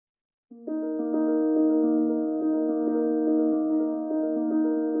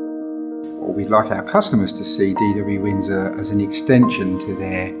we'd like our customers to see DW Windsor as an extension to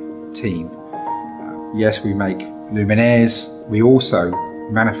their team. Yes, we make luminaires. We also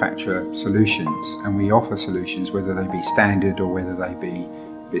manufacture solutions, and we offer solutions whether they be standard or whether they be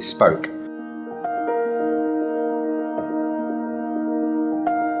bespoke.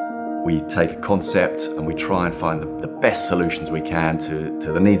 We take a concept and we try and find the best solutions we can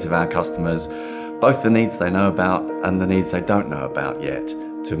to the needs of our customers, both the needs they know about and the needs they don't know about yet,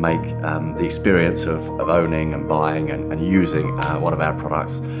 to make the experience of owning and buying and using one of our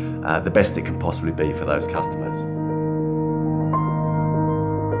products the best it can possibly be for those customers.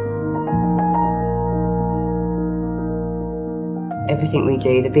 Everything we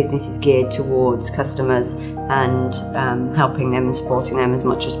do, the business is geared towards customers and helping them and supporting them as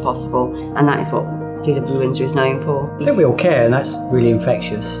much as possible, and that is what DW Windsor is known for. I think we all care, and that's really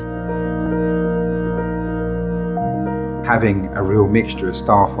infectious. Having a real mixture of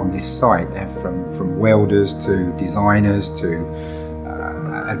staff on this site, from welders to designers to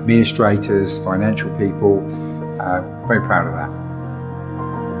administrators, financial people, very proud of that.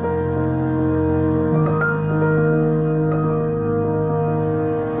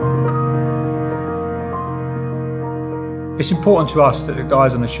 It's important to us that the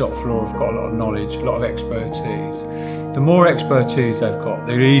guys on the shop floor have got a lot of knowledge, a lot of expertise. The more expertise they've got,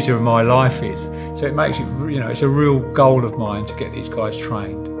 the easier my life is. So it makes it, it's a real goal of mine to get these guys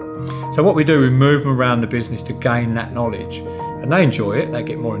trained. So what we do, we move them around the business to gain that knowledge, and they enjoy it. They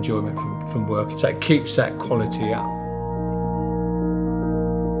get more enjoyment from working, so it keeps that quality up.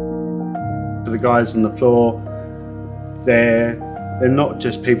 The guys on the floor, they're not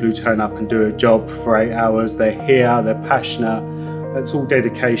just people who turn up and do a job for 8 hours. They're here, they're passionate. That's all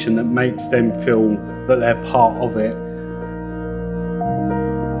dedication that makes them feel that they're part of it.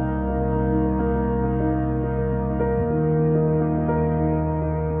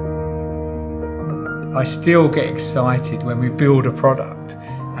 I still get excited when we build a product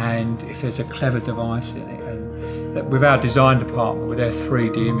and if there's a clever device in it, and with our design department with their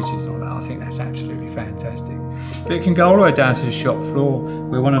 3D images on it, I think that's absolutely fantastic. But it can go all the way down to the shop floor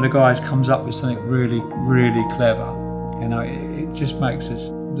where one of the guys comes up with something really, really clever. It just makes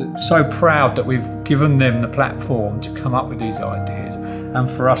us so proud that we've given them the platform to come up with these ideas and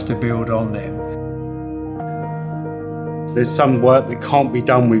for us to build on them. There's some work that can't be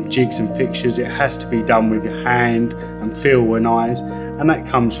done with jigs and fixtures. It has to be done with your hand and feel and eyes, and that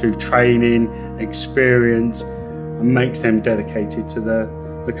comes through training, experience, and makes them dedicated to the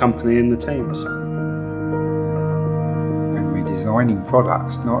company and the teams. When we're designing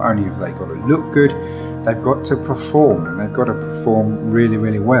products, not only have they got to look good, they've got to perform, and they've got to perform really,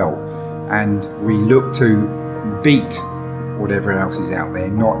 really well. And we look to beat whatever else is out there,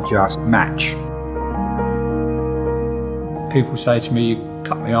 not just match. People say to me, you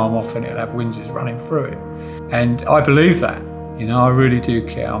cut my arm off and it'll have Windsors running through it. And I believe that, I really do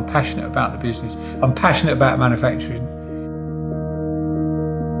care. I'm passionate about the business. I'm passionate about manufacturing.